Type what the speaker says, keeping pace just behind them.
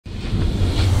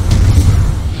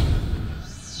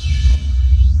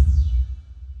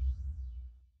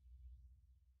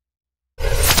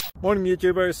Morning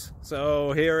YouTubers.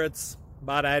 So here it's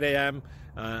about 8 a.m.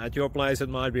 At your place it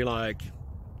might be like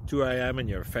 2 a.m. and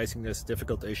you're facing this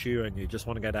difficult issue and you just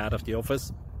want to get out of the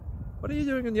office. What are you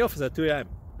doing in the office at 2 a.m.?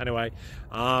 Anyway,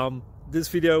 this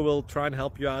video will try and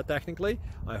help you out technically.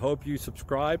 I hope you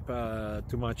subscribe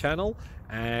to my channel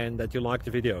and that you like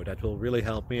the video. That will really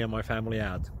help me and my family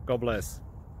out. God bless.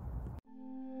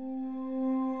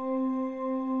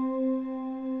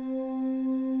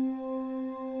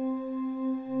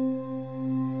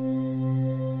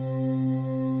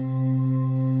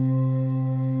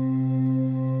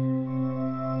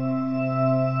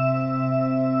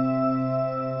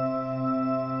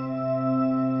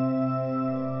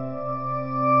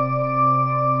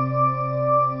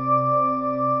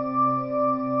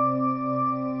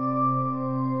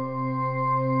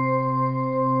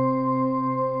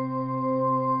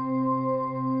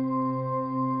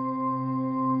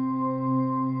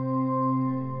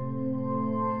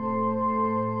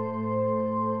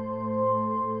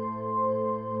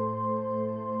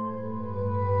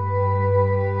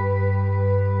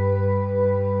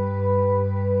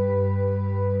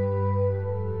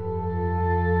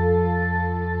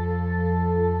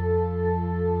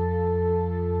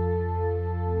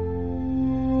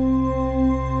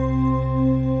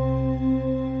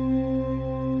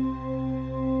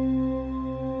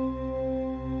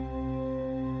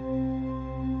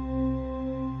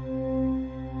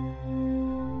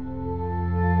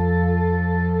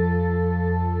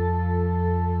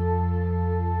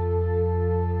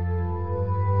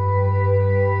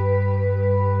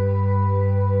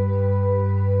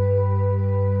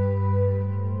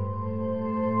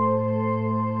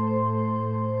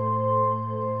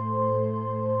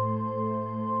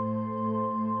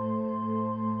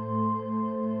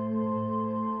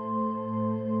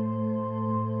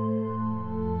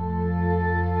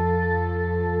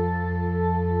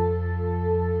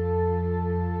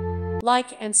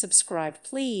 Like and subscribe,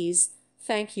 please.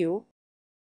 Thank you.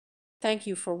 Thank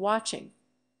you for watching.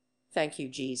 Thank you,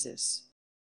 Jesus.